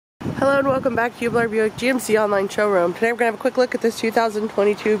Hello and welcome back to Uebelhor Buick GMC online showroom. Today we're going to have a quick look at this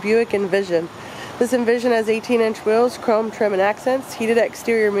 2022 Buick Envision. This Envision has 18-inch wheels, chrome trim and accents, heated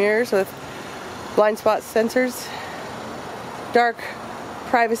exterior mirrors with blind spot sensors, dark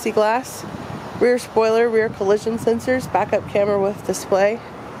privacy glass, rear spoiler, rear collision sensors, backup camera with display,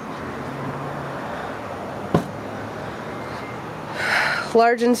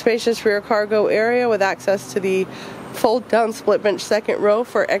 large and spacious rear cargo area with access to the fold down split bench second row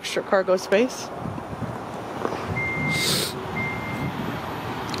for extra cargo space.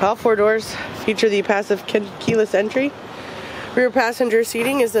 All four doors feature the passive keyless entry. Rear passenger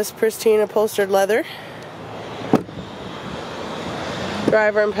seating is this pristine upholstered leather.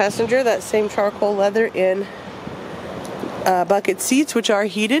 Driver and passenger, that same charcoal leather in bucket seats, which are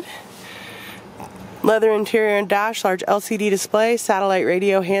heated. Leather interior and dash, large LCD display, satellite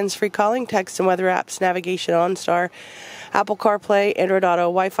radio, hands-free calling, text and weather apps, navigation OnStar, Apple CarPlay, Android Auto,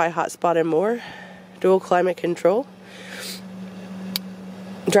 Wi-Fi hotspot, and more. Dual climate control.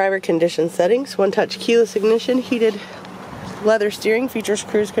 Driver condition settings, one-touch keyless ignition, heated leather steering, features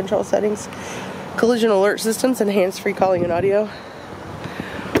cruise control settings, collision alert systems, and hands-free calling and audio.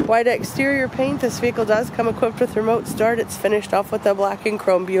 White exterior paint. This vehicle does come equipped with remote start. It's finished off with a black and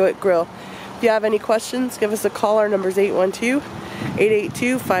chrome Buick grille. If you have any questions, give us a call. Our number is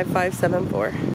 812-882-5574.